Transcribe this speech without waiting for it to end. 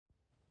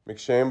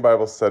McShane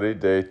Bible Study,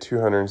 day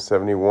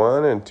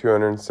 271 and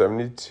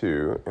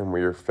 272, and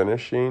we are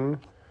finishing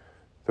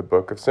the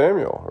book of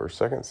Samuel, or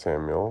 2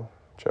 Samuel,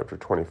 chapter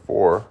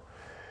 24.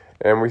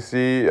 And we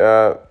see,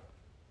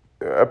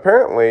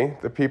 apparently,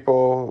 the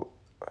people's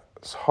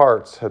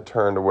hearts had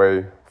turned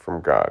away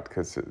from God,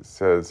 because it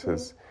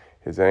says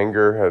his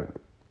anger had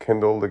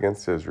kindled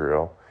against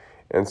Israel.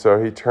 And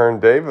so he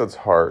turned David's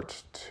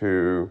heart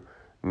to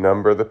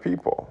number the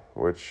people,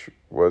 which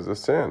was a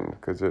sin,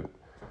 because it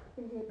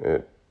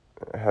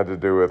had to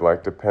do with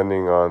like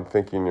depending on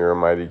thinking you're a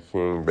mighty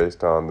king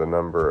based on the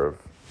number of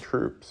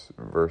troops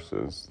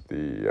versus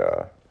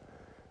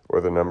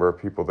or the number of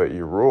people that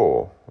you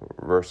rule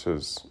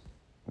versus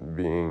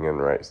being in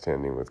right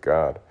standing with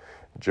God.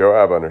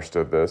 Joab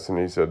understood this and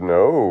he said,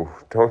 "No,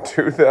 don't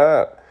do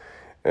that."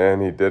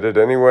 And he did it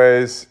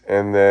anyways.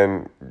 And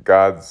then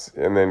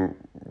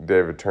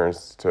David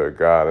turns to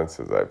God and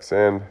says, "I've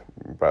sinned."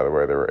 By the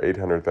way, there were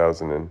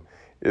 800,000 in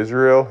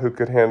Israel who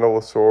could handle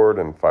a sword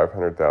and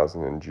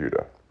 500,000 in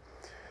Judah.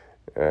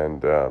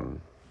 And who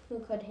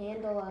could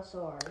handle a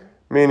sword.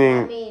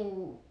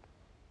 Meaning,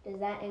 does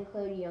that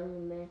include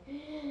young men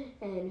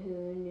and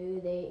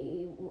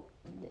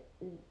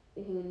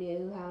who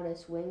knew how to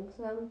swing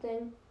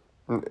something?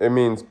 it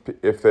means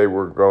if they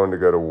were going to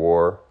go to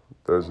war,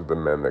 those are the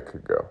men that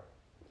could go.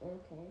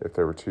 Okay. If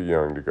they were too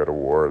young to go to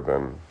war,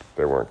 then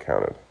they weren't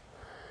counted.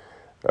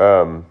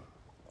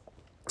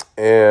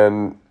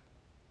 And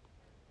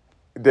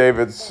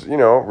David's,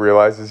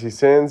 realizes he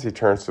sins. He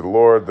turns to the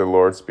Lord. The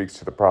Lord speaks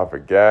to the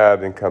prophet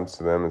Gad and comes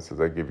to them and says,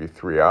 "I give you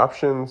three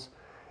options.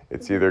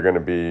 It's either going to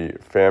be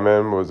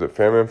famine." Was it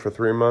famine for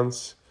 3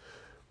 months?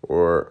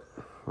 Or,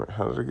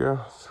 how did it go?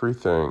 Three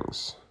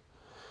things.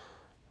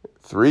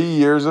 3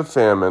 years of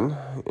famine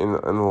in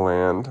the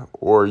land,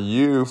 or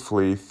you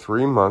flee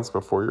 3 months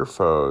before your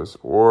foes,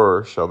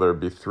 or shall there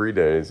be 3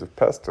 days of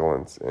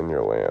pestilence in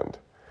your land?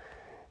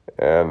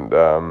 And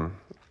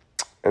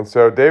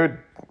so David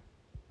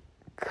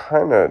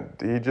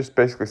he just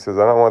basically says,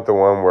 "I don't want the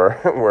one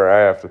where I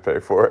have to pay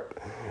for it."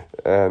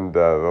 And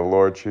the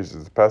Lord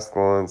chooses the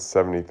pestilence.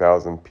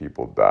 70,000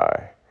 people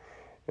die,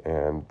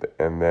 and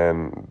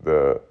then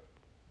the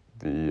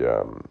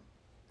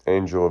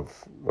angel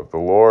of the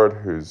Lord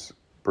who's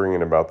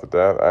bringing about the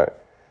death.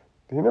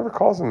 He never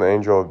calls him the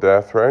angel of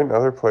death, right? In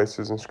other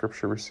places in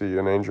Scripture we see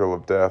an angel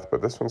of death,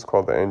 but this one's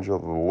called the angel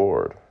of the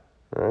Lord,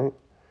 right?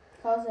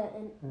 Calls it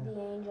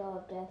the angel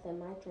of death in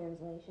my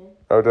translation.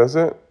 Oh, does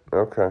it?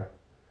 Okay.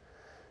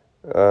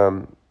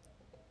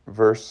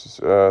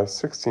 Verse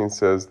 16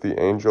 says, "The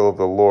angel of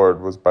the Lord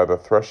was by the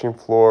threshing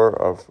floor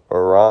of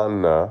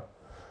Araunah."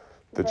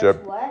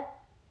 What?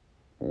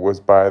 Was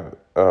by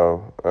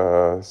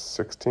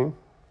 16.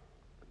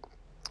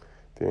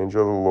 The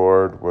angel of the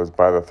Lord was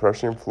by the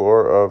threshing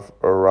floor of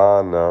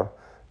Araunah,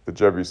 the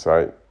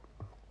Jebusite.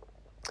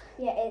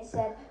 Yeah, it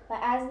said,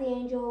 "But as the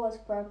angel was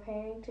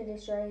preparing to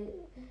destroy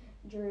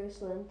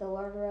Jerusalem, the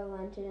Lord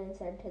relented and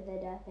said to the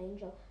death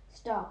angel,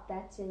 'Stop,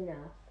 that's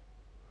enough.'"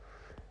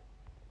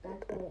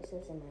 That's what it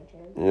says in my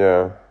translation.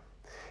 Yeah.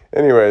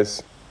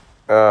 Anyways,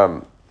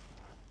 I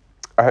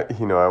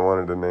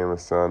wanted to name a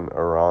son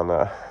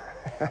Araunah.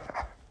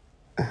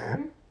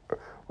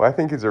 Well, I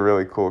think he's a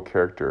really cool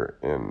character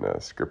in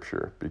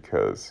Scripture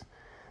because,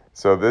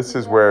 so this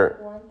is where.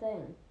 One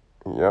thing.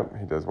 Yep,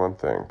 he does one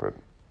thing, but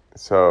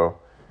so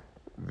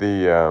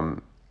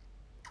this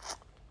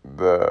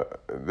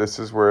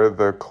is where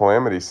the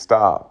calamity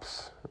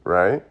stops,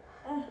 right?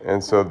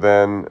 And so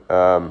then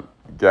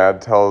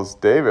Gad tells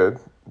David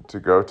to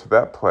go to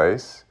that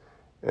place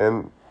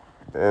and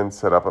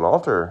set up an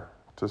altar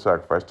to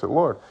sacrifice to the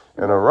Lord.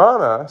 And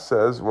Araunah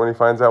says, when he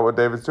finds out what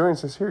David's doing, he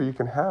says, "Here, you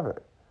can have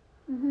it."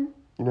 Mm-hmm.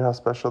 You know how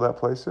special that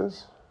place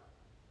is?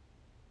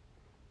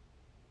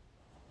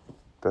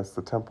 That's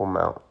the Temple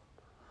Mount.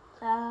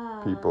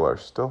 People are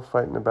still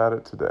fighting about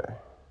it today.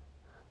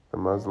 The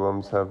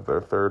Muslims have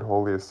their third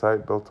holiest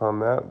site built on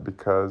that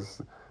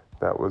because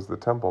that was the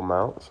Temple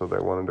Mount, so they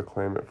wanted to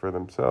claim it for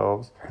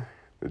themselves.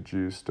 The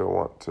Jews still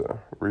want to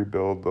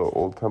rebuild the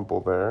old temple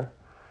there.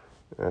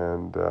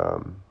 And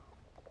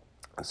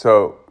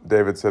so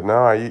David said,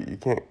 "No, you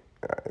can't,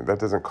 that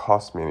doesn't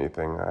cost me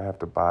anything. I have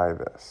to buy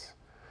this."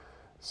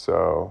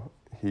 So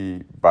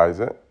he buys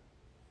it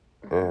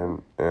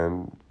and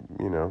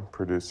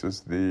produces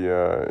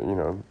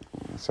the,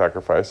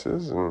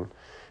 sacrifices,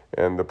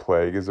 and the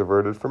plague is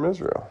averted from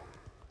Israel.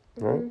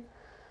 Right?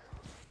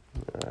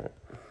 Mm-hmm. All right.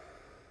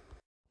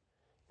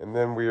 And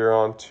then we are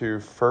on to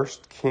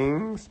 1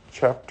 Kings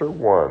chapter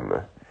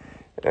 1.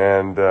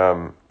 And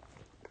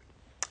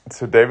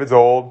so David's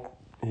old.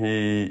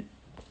 They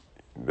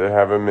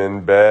have him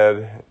in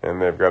bed,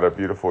 and they've got a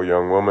beautiful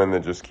young woman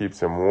that just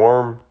keeps him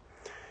warm.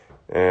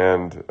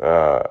 And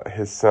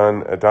his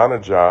son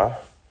Adonijah,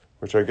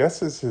 which I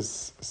guess is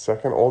his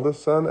second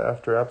oldest son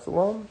after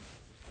Absalom.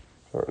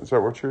 Is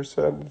that what you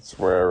said? That's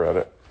where I read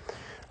it.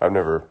 I've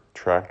never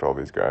tracked all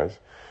these guys.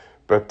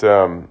 But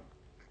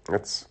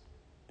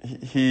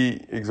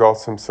he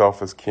exalts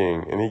himself as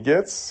king, and he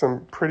gets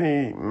some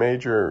pretty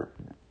major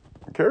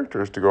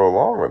characters to go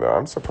along with it.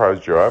 I'm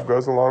surprised Joab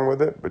goes along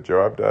with it, but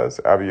Joab does.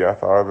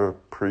 Abiathar the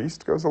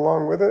priest goes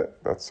along with it.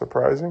 That's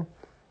surprising.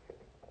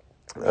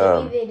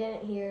 Maybe they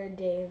didn't hear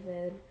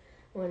David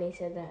when he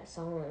said that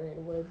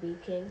Solomon would be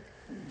king.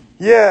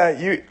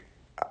 Yeah,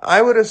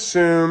 I would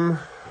assume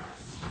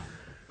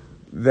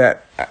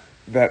that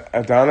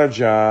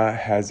Adonijah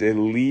has at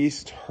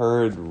least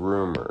heard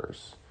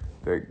rumors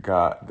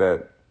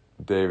that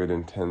David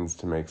intends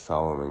to make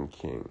Solomon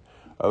king.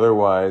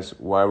 Otherwise,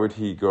 why would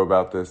he go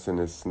about this in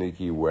a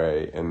sneaky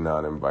way and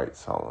not invite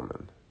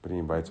Solomon? But he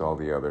invites all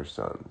the other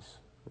sons,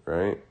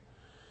 right?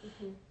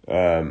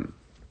 Mm-hmm.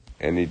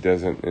 And he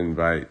doesn't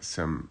invite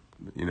some,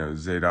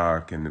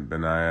 Zadok and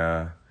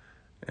Benaiah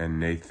and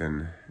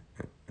Nathan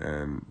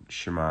and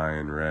Shimei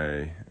and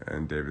Ray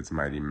and David's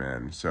mighty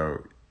men.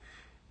 So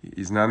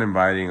he's not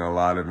inviting a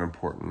lot of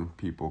important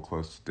people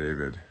close to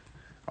David,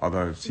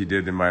 although he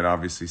did invite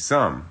obviously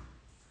some.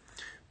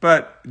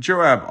 But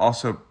Joab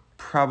also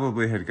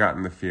probably had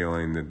gotten the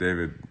feeling that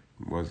David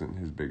wasn't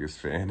his biggest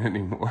fan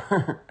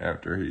anymore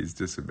after he's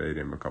disobeyed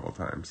him a couple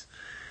times.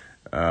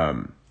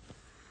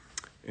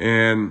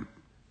 And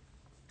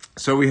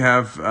so we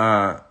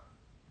have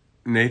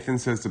Nathan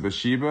says to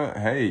Bathsheba,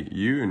 hey,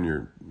 you and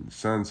your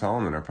son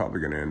Solomon are probably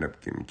going to end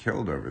up getting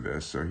killed over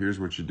this. So here's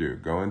what you do.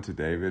 Go into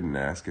David and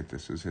ask if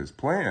this was his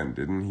plan.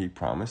 Didn't he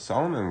promise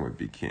Solomon would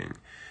be king?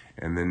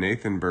 And then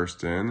Nathan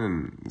bursts in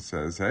and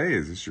says, hey,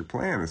 is this your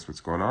plan? Is this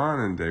what's going on?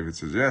 And David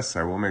says, yes,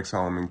 I will make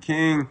Solomon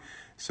king.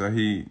 So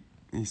he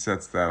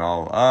sets that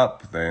all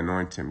up. They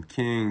anoint him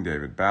king.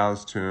 David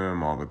bows to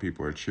him. All the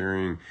people are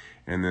cheering.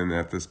 And then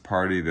at this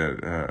party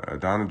that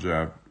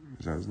Adonijah,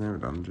 is that his name,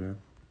 Adonijah?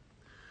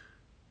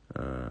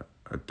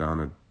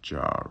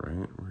 Adonijah,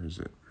 right? Where is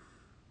it?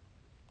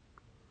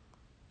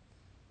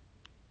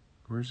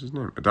 Where's his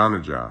name?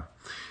 Adonijah.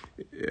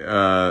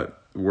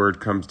 Word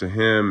comes to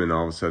him, and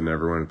all of a sudden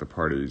everyone at the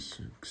party's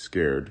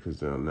scared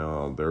because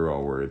they're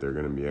all worried they're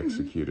going to be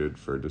executed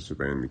for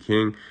disobeying the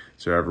king.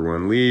 So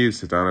everyone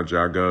leaves.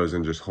 Adonijah goes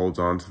and just holds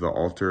on to the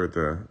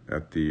altar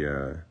at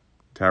the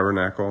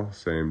tabernacle,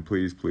 saying,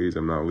 please, please,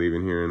 I'm not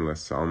leaving here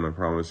unless Solomon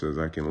promises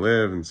I can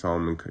live. And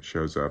Solomon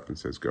shows up and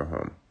says, go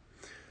home.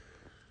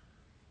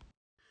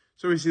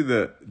 So we see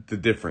the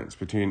difference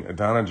between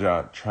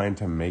Adonijah trying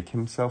to make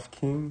himself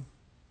king.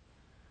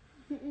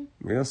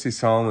 We don't see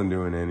Solomon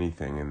doing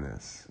anything in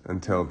this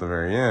until the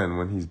very end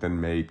when he's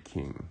been made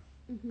king,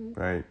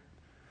 right?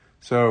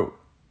 So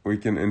we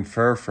can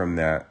infer from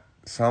that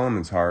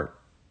Solomon's heart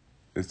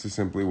is to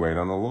simply wait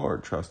on the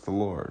Lord, trust the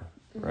Lord,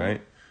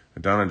 right?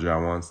 Adonijah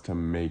wants to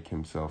make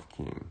himself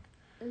king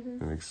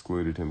and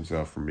excluded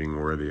himself from being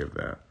worthy of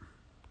that.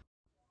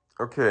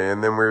 Okay,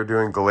 and then we're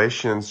doing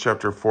Galatians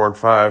chapter 4 and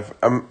 5.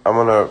 I'm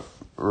going to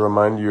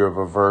remind you of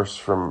a verse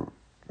from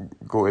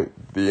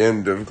the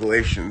end of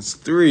Galatians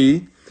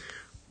 3.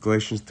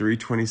 Galatians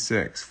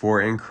 3:26.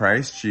 For in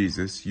Christ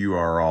Jesus you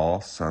are all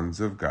sons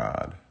of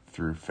God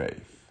through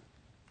faith.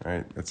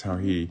 Right? That's how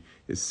he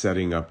is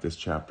setting up this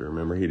chapter.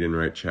 Remember, he didn't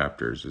write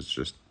chapters. It's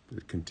just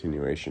a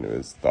continuation of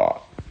his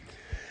thought.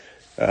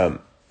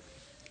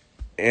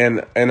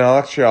 And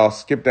I'll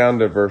skip down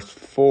to verse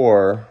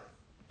 4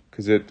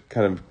 because it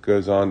kind of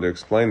goes on to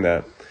explain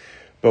that.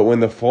 But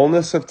when the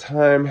fullness of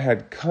time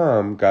had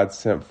come, God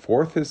sent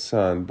forth his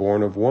Son,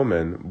 born of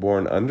woman,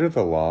 born under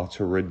the law,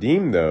 to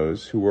redeem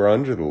those who were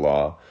under the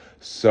law,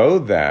 so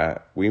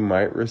that we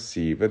might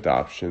receive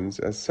adoptions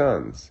as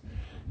sons.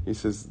 He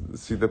says,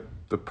 see,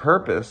 the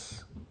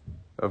purpose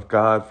of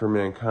God for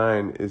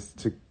mankind is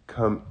to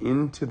come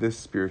into this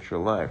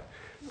spiritual life,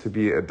 to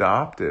be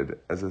adopted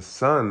as a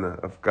son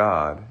of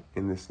God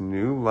in this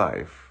new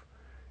life,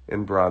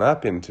 and brought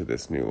up into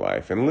this new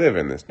life and live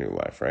in this new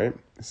life, right?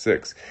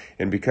 6.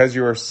 And because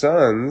you are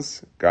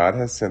sons, God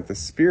has sent the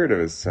Spirit of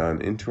his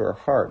Son into our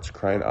hearts,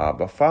 crying,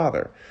 Abba,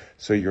 Father.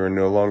 So you are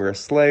no longer a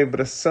slave, but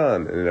a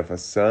son. And if a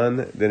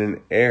son, then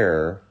an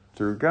heir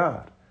through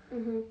God.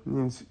 It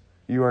means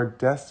you are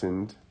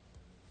destined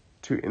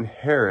to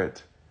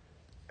inherit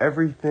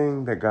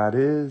everything that God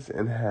is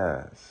and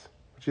has,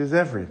 which is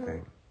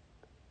everything.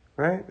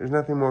 Right? There's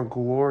nothing more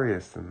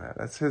glorious than that.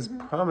 That's his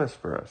promise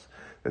for us.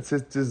 That's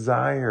his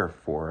desire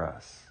for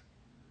us.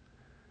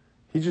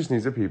 He just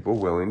needs a people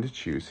willing to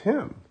choose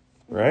him.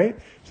 Right?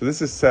 So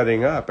this is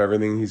setting up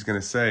everything he's going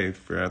to say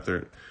throughout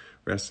the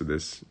rest of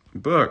this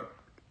book.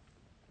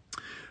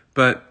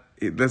 But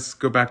let's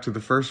go back to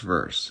the first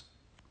verse.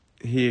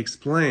 He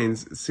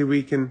explains, see,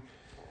 we can...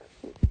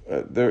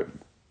 the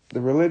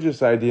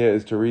religious idea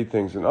is to read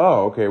things and,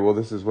 okay, well,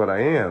 this is what I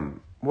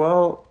am.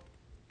 Well...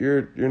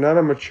 You're not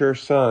a mature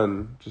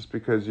son just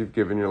because you've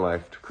given your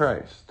life to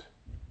Christ.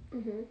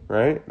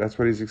 Right? That's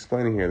what he's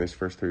explaining here in these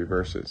first 3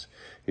 verses.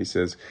 He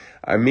says,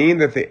 I mean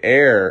that the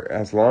heir,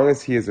 as long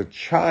as he is a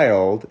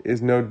child, is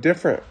no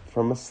different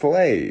from a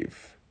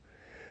slave,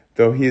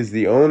 though he is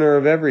the owner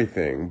of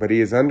everything, but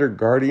he is under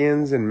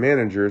guardians and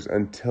managers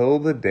until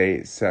the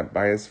date set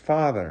by his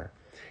father.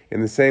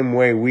 In the same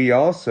way, we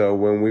also,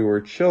 when we were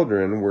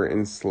children, were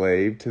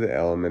enslaved to the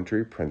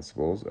elementary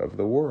principles of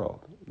the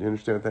world. You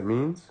understand what that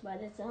means?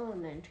 What does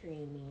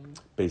elementary mean?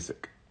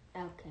 Basic.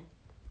 Okay.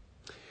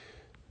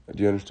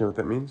 Do you understand what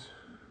that means?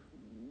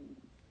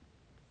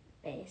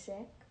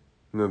 Basic?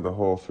 No, the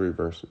whole 3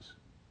 verses.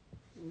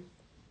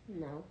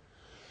 No.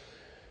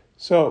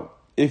 So,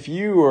 if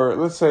you were,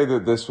 let's say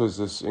that this was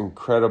this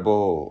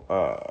incredible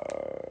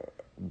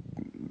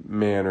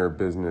manor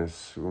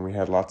business, when we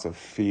had lots of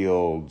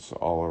fields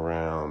all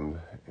around,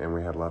 and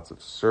we had lots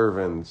of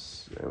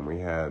servants, and we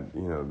had,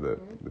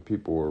 the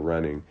people were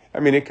running. I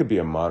mean, it could be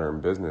a modern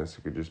business.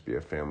 It could just be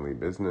a family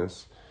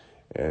business.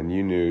 And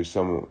you knew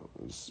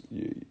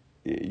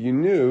you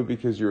knew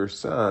because you're a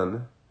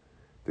son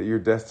that you're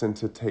destined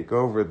to take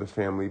over the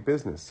family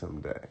business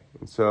someday.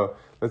 And so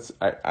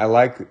I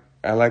like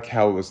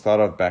how it was thought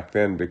of back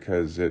then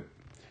because it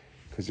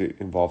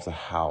involves a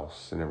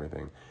house and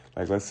everything.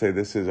 Like, let's say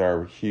this is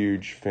our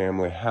huge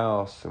family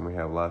house, and we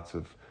have lots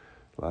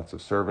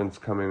of servants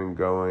coming and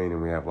going,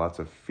 and we have lots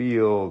of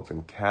fields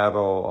and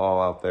cattle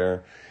all out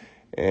there,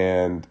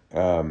 and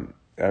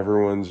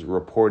everyone's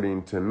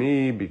reporting to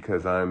me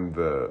because I'm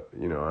the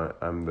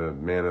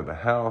man of the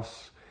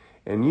house,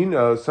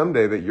 and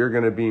someday that you're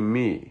going to be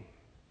me,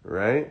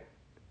 right?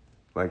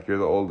 Like, you're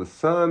the oldest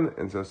son,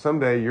 and so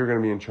someday you're going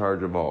to be in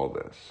charge of all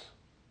this,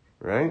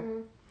 right?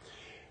 Mm-hmm.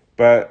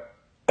 But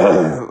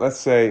let's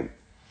say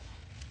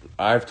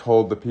I've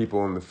told the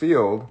people in the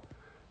field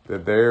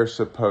that they're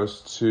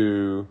supposed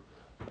to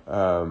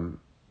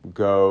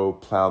go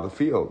plow the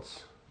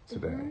fields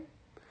today. Mm-hmm.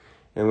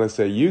 And let's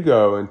say you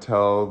go and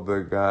tell the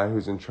guy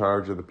who's in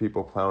charge of the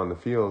people plowing the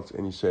fields,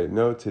 and you say,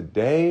 no,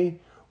 today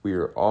we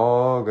are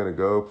all going to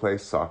go play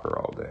soccer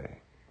all day.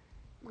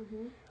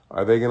 Mm-hmm.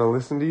 Are they going to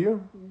listen to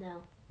you?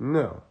 No.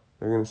 No.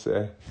 They're going to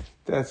say,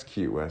 that's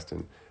cute,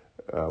 Weston.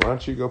 Why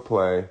don't you go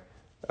play?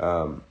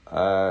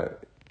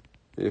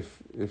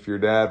 If your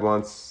dad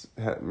wants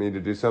me to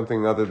do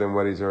something other than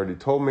what he's already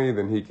told me,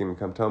 then he can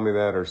come tell me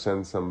that or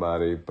send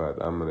somebody,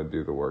 but I'm going to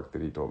do the work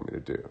that he told me to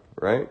do,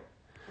 right?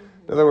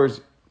 Mm-hmm. In other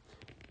words,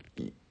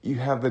 you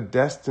have the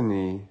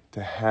destiny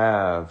to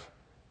have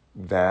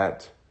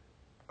that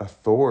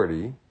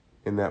authority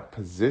in that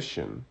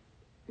position,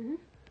 mm-hmm.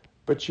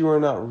 but you are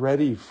not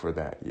ready for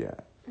that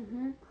yet,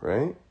 mm-hmm.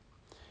 right?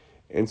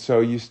 And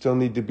so you still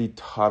need to be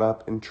taught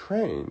up and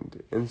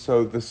trained. And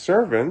so the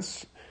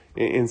servants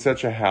in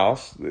such a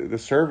house, the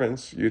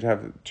servants, you'd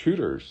have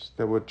tutors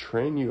that would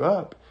train you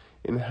up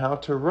in how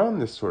to run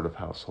this sort of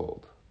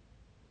household,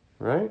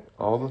 right?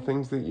 All the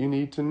things that you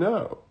need to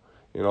know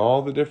in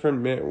all the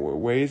different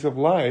ways of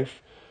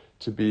life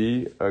to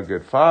be a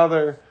good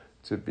father,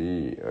 to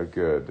be a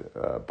good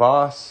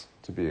boss,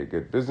 to be a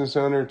good business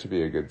owner, to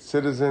be a good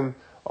citizen.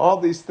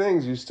 All these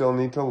things you still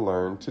need to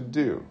learn to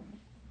do,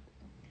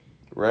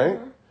 right?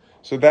 Mm-hmm.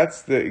 So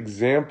that's the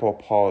example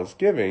Paul is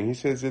giving. He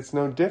says it's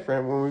no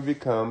different when we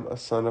become a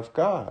son of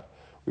God.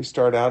 We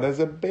start out as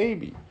a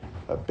baby.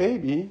 A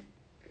baby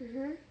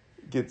mm-hmm.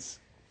 gets,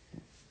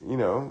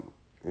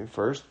 it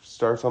first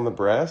starts on the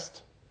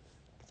breast,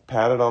 gets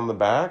patted on the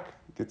back,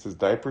 gets his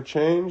diaper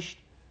changed.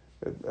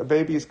 A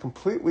baby is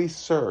completely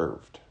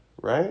served,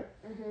 right?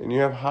 Mm-hmm. And you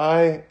have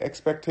high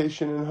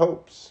expectation and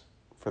hopes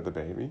for the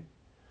baby.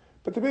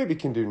 But the baby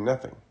can do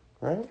nothing,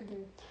 right?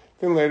 Mm-hmm.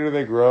 Then later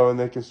they grow and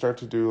they can start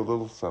to do a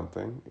little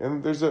something.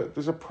 And there's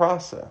a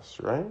process,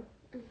 right?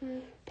 Mm-hmm.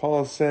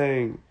 Paul is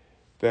saying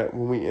that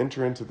when we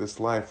enter into this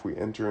life, we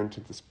enter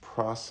into this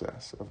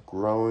process of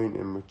growing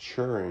and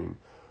maturing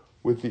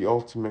with the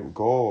ultimate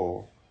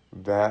goal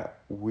that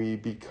we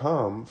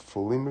become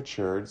fully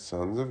matured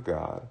sons of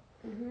God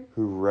mm-hmm.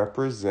 who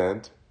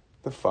represent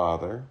the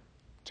Father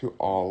to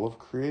all of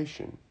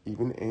creation.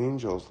 Even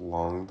angels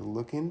long to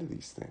look into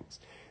these things.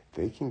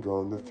 They can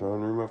go in the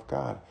throne room of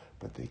God,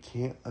 but they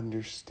can't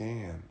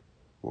understand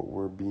what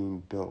we're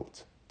being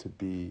built to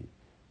be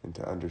and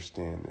to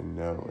understand and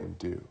know and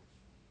do,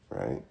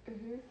 right?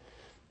 Mm-hmm.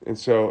 And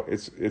so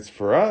it's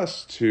for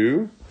us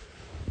to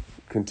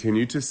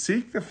continue to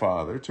seek the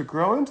Father to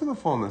grow into the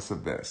fullness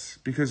of this,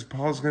 because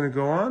Paul's going to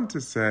go on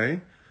to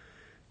say,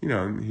 I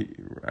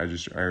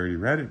already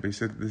read it, but he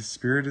said the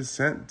Spirit is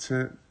sent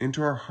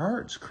into our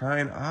hearts,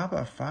 crying,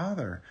 Abba,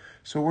 Father.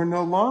 So we're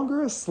no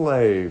longer a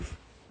slave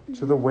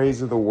to the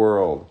ways of the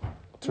world,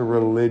 to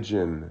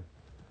religion,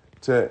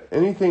 to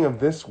anything of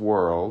this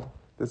world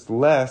that's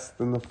less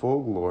than the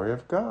full glory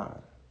of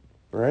God,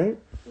 right?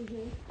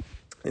 Mm-hmm.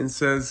 And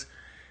says,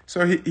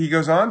 so he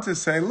goes on to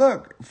say,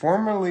 look,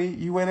 formerly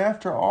you went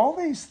after all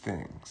these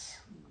things.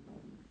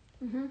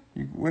 Mm-hmm.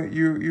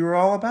 You were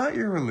all about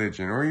your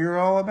religion, or you're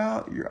all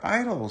about your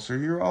idols, or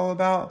you're all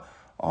about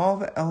all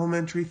the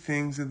elementary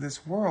things of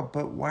this world.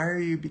 But why are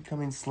you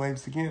becoming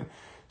slaves again?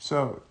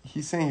 So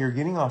he's saying you're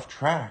getting off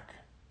track.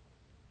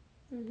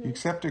 Mm-hmm. You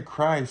accepted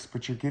Christ,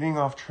 but you're getting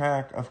off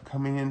track of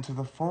coming into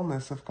the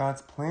fullness of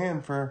God's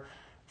plan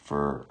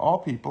for all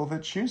people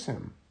that choose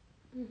him.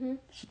 Mm-hmm.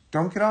 So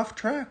don't get off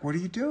track. What are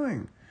you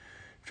doing?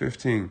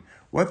 15.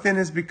 What then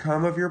has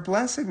become of your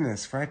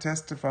blessedness? For I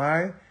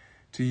testify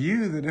to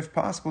you that if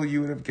possible, you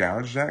would have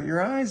gouged out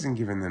your eyes and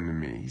given them to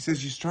me. He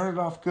says, you started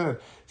off good.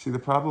 See, the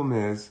problem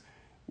is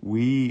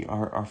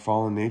our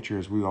fallen nature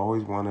is we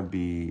always want to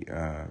be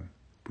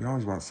We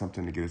always want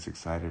something to get us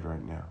excited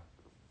right now.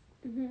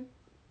 Mm-hmm.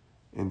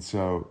 And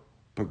so,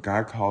 but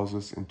God calls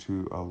us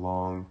into a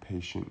long,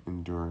 patient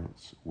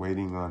endurance,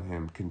 waiting on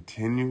him,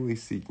 continually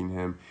seeking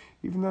him,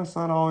 even though it's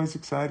not always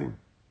exciting.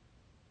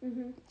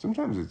 Mm-hmm.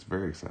 Sometimes it's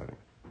very exciting,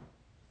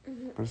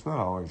 Mm-hmm. but it's not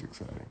always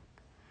exciting.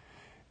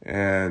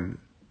 And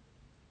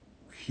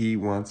he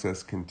wants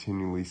us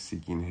continually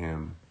seeking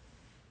him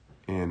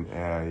in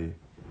a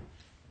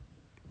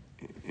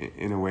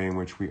way in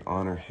which we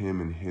honor him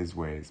in his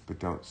ways, but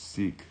don't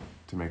seek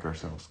to make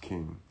ourselves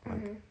king,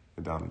 like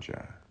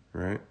Adonijah,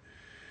 right?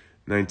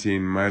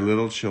 19, my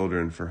little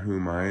children, for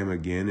whom I am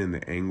again in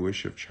the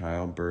anguish of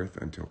childbirth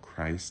until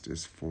Christ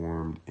is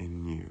formed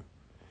in you.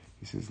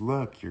 He says,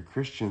 look, you're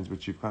Christians,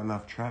 but you've gotten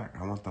off track.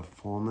 I want the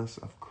fullness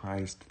of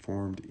Christ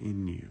formed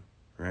in you,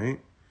 right?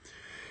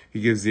 He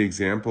gives the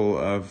example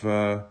of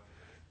the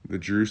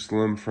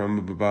Jerusalem from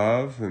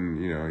above,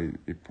 and,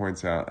 he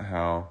points out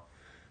how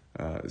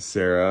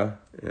Sarah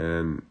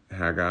and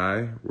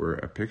Haggai were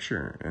a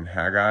picture, and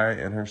Haggai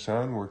and her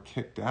son were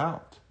kicked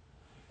out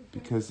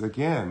because,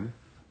 again,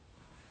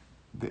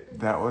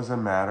 that was a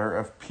matter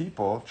of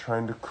people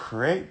trying to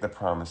create the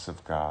promise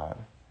of God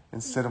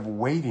instead of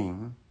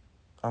waiting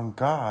on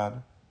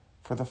God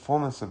for the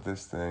fullness of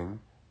this thing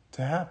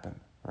to happen,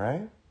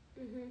 right?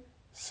 Mm-hmm.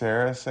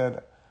 Sarah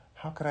said,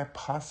 how could I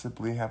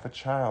possibly have a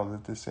child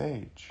at this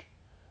age?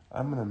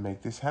 I'm going to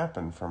make this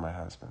happen for my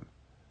husband.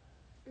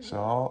 Mm-hmm.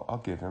 So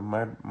I'll give him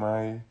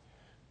my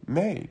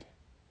maid.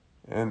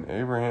 And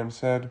Abraham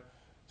said,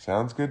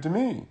 sounds good to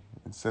me.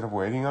 Instead of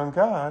waiting on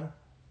God,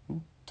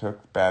 he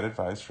took bad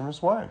advice from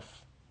his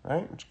wife,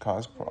 right? Which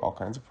caused all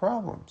kinds of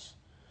problems.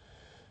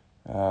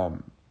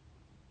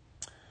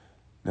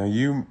 Now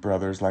you,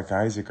 brothers, like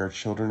Isaac, are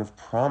children of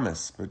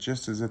promise, but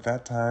just as at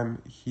that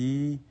time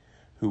he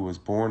who was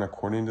born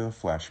according to the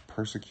flesh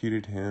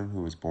persecuted him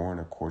who was born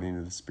according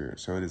to the Spirit,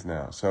 so it is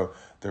now. So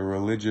the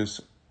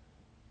religious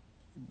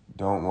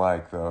don't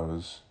like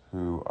those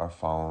who are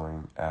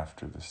following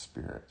after the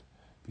Spirit,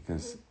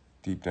 because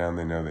deep down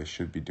they know they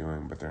should be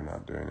doing, but they're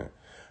not doing it.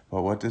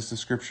 But what does the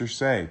scripture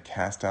say?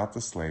 Cast out the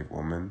slave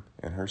woman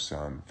and her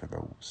son, for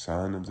the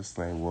son of the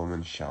slave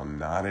woman shall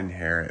not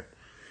inherit.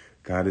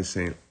 God is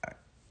saying,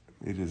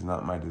 it is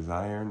not my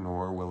desire,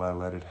 nor will I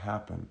let it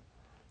happen,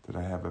 that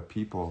I have a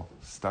people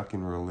stuck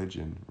in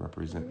religion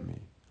represent me.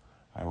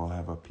 I will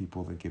have a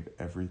people that give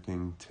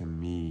everything to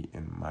me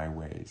in my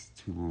ways,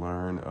 to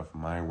learn of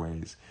my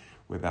ways,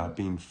 without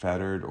being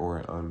fettered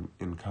or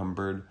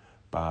encumbered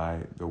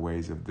by the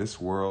ways of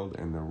this world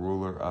and the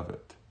ruler of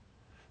it.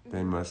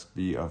 They must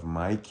be of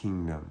my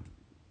kingdom,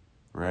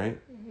 right?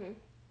 Mm-hmm.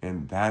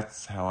 And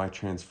that's how I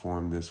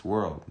transform this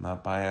world,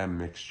 not by a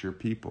mixture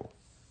people.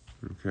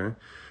 Okay?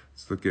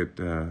 Let's look at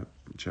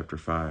chapter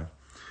 5.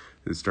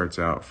 It starts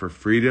out, for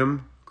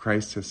freedom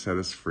Christ has set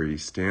us free.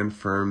 Stand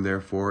firm,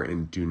 therefore,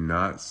 and do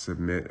not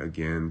submit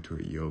again to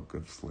a yoke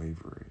of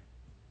slavery.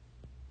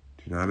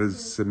 Do not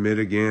submit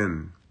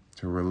again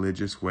to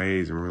religious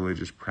ways and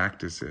religious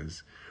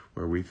practices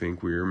where we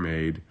think we are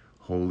made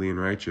holy and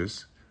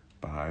righteous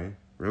by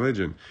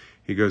religion.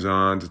 He goes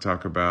on to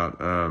talk about,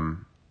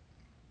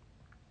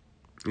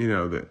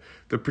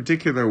 the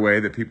particular way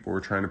that people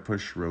were trying to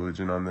push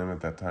religion on them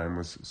at that time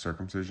was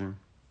circumcision.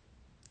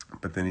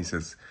 But then he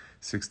says,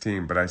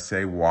 16, but I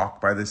say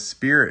walk by the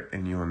Spirit,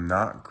 and you will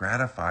not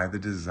gratify the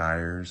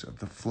desires of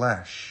the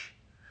flesh.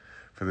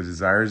 For the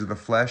desires of the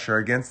flesh are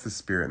against the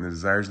Spirit, and the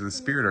desires of the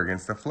Spirit are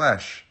against the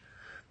flesh.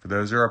 For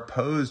those are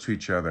opposed to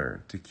each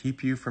other to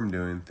keep you from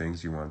doing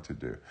things you want to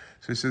do.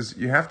 So he says,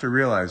 you have to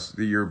realize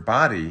that your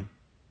body,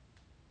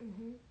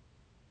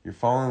 your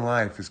fallen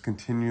life is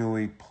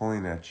continually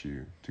pulling at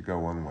you to go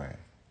one way.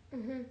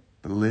 Mm-hmm.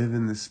 But live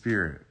in the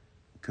Spirit.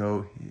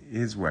 Go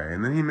his way.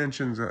 And then he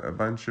mentions a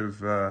bunch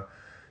of,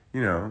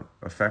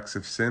 effects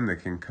of sin that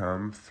can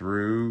come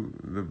through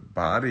the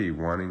body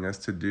wanting us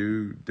to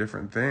do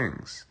different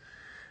things.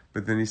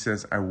 But then he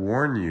says, I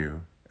warn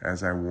you,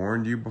 as I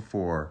warned you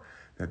before,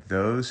 that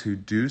those who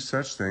do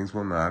such things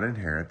will not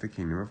inherit the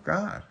kingdom of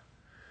God.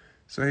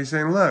 So he's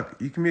saying, look,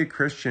 you can be a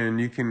Christian,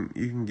 you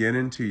can get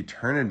into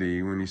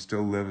eternity when you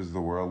still live as the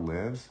world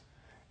lives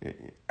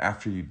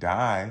after you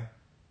die,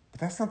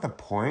 but that's not the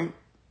point.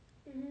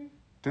 Mm-hmm.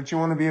 Don't you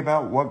want to be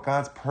about what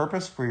God's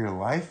purpose for your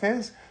life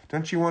is?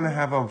 Don't you want to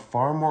have a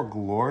far more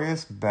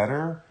glorious,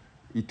 better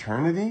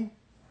eternity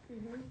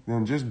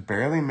than just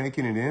barely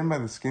making it in by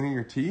the skin of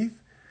your teeth?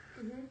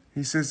 Mm-hmm.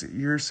 He says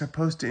you're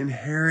supposed to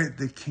inherit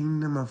the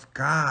kingdom of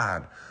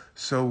God.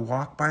 So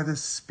walk by the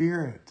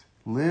Spirit.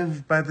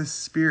 Live by the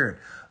Spirit.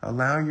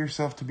 Allow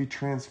yourself to be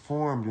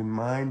transformed in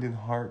mind and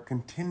heart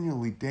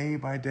continually, day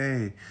by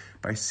day,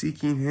 by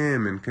seeking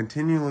Him and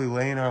continually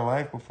laying our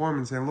life before Him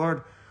and saying,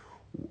 Lord,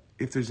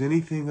 if there's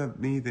anything of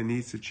me that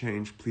needs to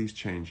change, please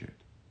change it.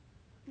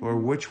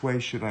 Lord, which way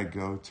should I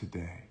go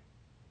today?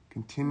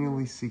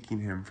 Continually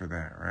seeking Him for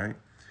that, right?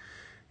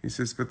 He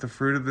says, but the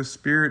fruit of the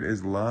Spirit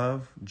is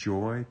love,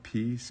 joy,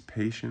 peace,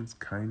 patience,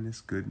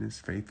 kindness, goodness,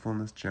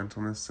 faithfulness,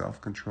 gentleness,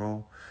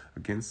 self-control.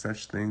 Against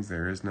such things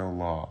there is no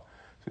law.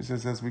 So he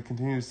says, as we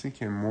continue to seek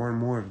him, more and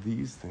more of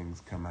these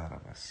things come out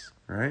of us,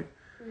 right?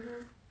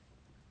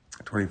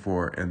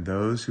 24, and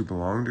those who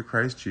belong to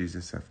Christ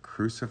Jesus have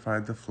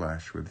crucified the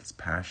flesh with its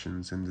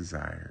passions and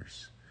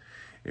desires.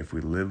 If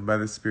we live by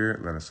the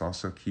Spirit, let us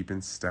also keep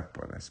in step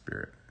with the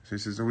Spirit. So he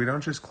says, so we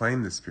don't just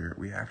claim the Spirit,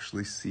 we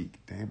actually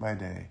seek day by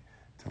day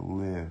to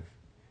live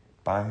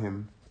by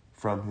him,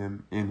 from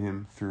him, in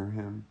him, through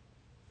him,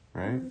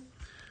 right?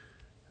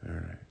 All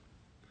right.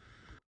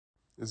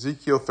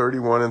 Ezekiel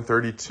 31 and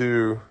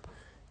 32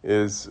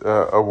 is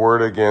a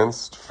word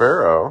against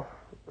Pharaoh,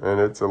 and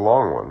it's a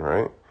long one,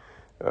 right?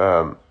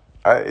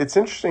 It's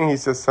interesting, he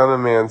says, Son of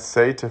man,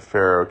 say to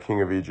Pharaoh,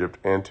 king of Egypt,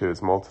 and to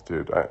his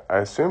multitude. I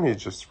assume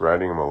he's just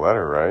writing him a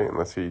letter, right?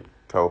 Unless he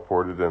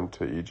teleported him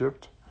to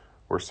Egypt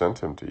or sent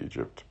him to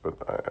Egypt. But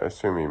I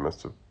assume he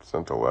must have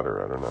sent a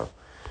letter, I don't know.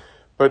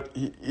 But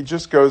he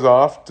just goes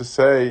off to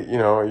say,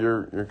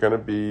 you're going to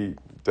be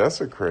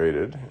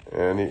desecrated.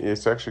 And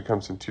it actually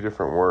comes in two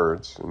different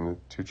words in the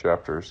two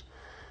chapters.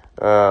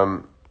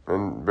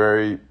 And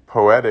very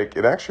poetic.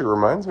 It actually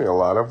reminds me a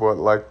lot of what,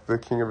 like, the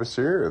king of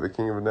Assyria, the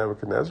king of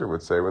Nebuchadnezzar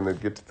would say when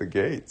they'd get to the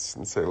gates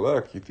and say,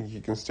 look, you think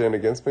you can stand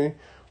against me?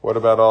 What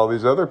about all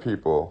these other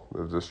people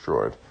that have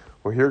destroyed?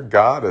 Well, here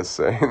God is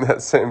saying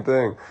that same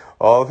thing.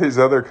 All these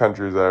other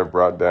countries I have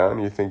brought down,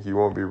 you think you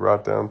won't be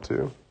brought down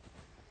too?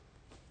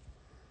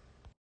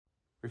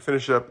 We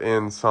finish up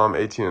in Psalm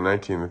 18 and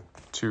 19, the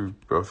two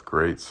both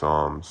great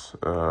psalms.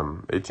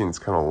 18 is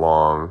kind of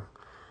long.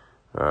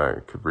 I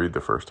could read the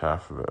first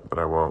half of it, but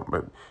I won't.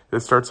 But it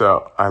starts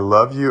out, I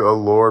love you, O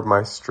Lord,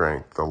 my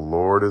strength. The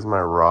Lord is my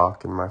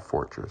rock and my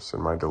fortress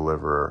and my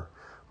deliverer,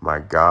 my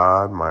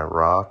God, my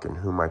rock in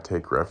whom I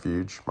take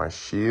refuge, my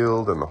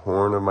shield and the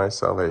horn of my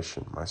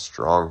salvation, my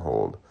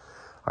stronghold.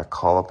 I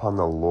call upon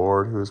the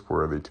Lord who is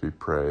worthy to be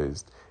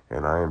praised,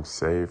 and I am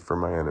saved from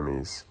my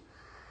enemies.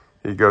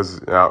 He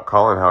goes out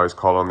calling how he's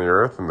called on the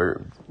earth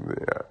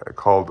and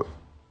called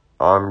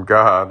on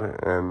God,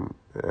 and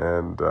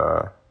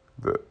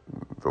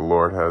the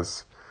Lord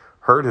has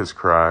heard his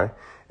cry.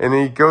 And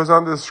he goes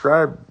on to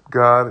describe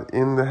God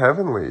in the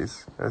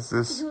heavenlies as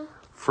this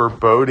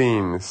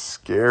foreboding,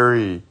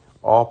 scary,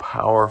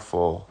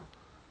 all-powerful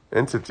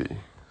entity,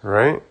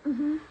 right?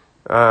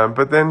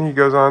 But then he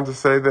goes on to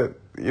say that,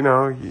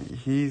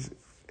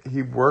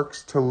 he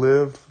works to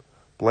live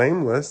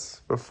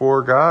blameless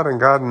before God, and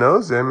God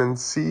knows him and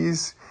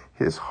sees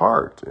his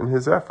heart and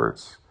his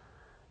efforts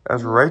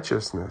as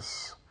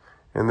righteousness,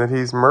 and that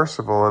he's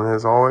merciful and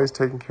has always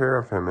taken care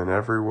of him in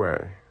every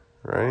way,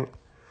 right?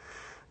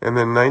 And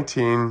then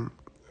 19,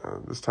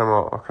 this time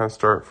I'll kind of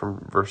start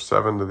from verse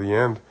 7 to the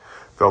end.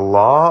 The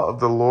law of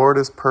the Lord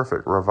is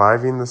perfect,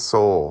 reviving the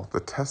soul. The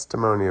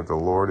testimony of the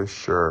Lord is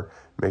sure,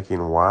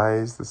 making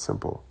wise the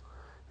simple.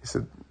 He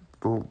said,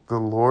 the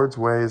Lord's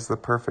way is the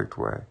perfect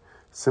way.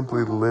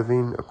 Simply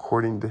living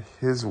according to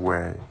his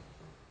way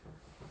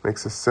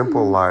makes a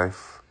simple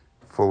life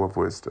full of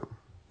wisdom,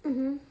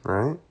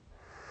 right?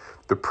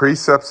 The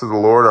precepts of the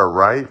Lord are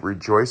right,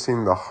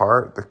 rejoicing the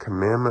heart. The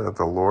commandment of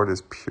the Lord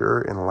is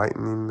pure,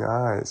 enlightening the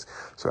eyes.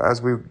 So as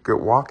we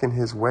walk in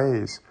his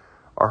ways,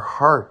 our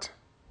heart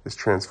is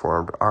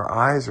transformed. Our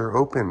eyes are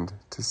opened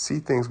to see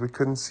things we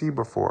couldn't see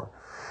before.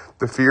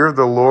 The fear of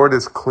the Lord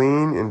is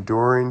clean,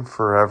 enduring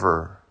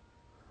forever.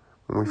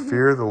 When we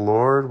fear the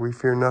Lord, we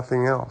fear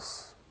nothing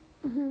else,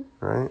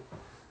 right?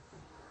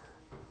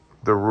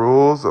 The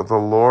rules of the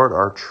Lord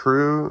are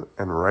true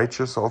and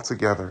righteous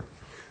altogether.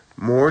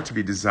 More to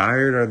be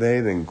desired are they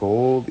than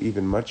gold,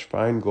 even much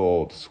fine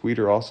gold,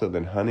 sweeter also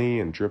than honey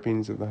and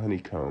drippings of the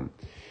honeycomb.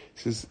 He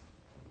says,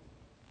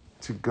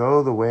 to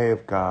go the way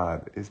of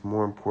God is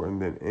more important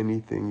than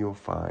anything you'll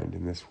find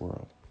in this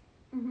world.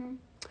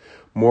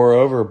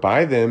 Moreover,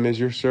 by them is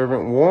your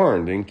servant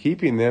warned. In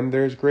keeping them,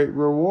 there's great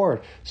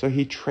reward. So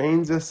he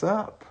trains us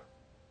up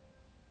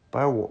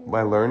by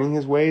learning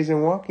his ways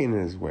and walking in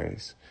his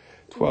ways.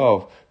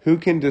 12, who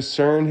can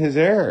discern his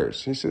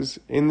errors? He says,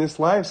 in this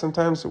life,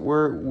 sometimes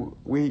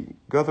we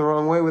go the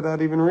wrong way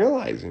without even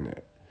realizing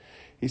it.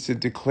 He said,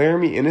 declare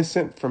me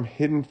innocent from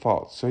hidden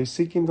faults. So he's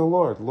seeking the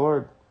Lord.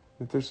 Lord,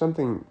 if there's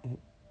something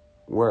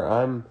where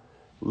I'm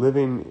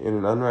living in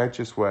an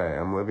unrighteous way,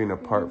 I'm living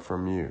apart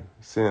from you,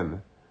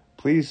 sin,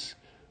 please,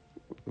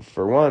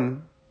 for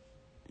one,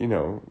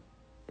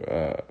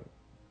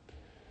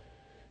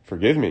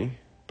 forgive me,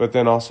 but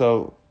then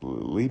also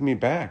lead me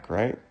back,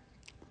 right?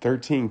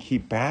 13,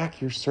 keep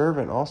back your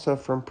servant also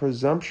from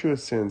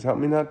presumptuous sins. Help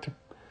me not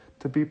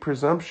to be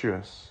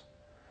presumptuous.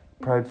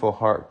 Prideful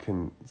heart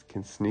can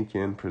sneak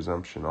in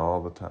presumption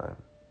all the time.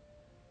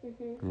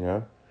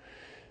 Yeah?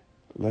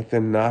 Let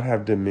them not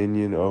have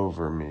dominion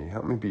over me.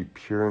 Help me be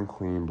pure and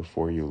clean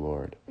before you,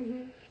 Lord.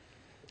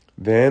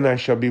 Then I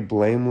shall be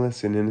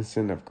blameless and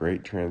innocent of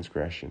great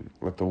transgression.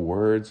 Let the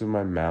words of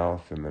my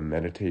mouth and the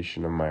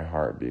meditation of my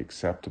heart be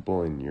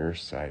acceptable in your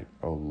sight,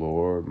 O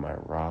Lord, my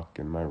rock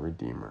and my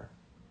redeemer.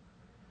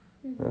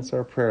 That's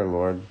our prayer,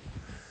 Lord.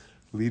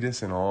 Lead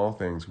us in all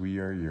things. We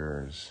are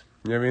yours.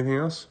 You have anything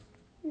else?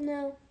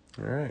 No.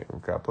 All right.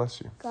 Well, God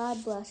bless you.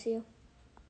 God bless you.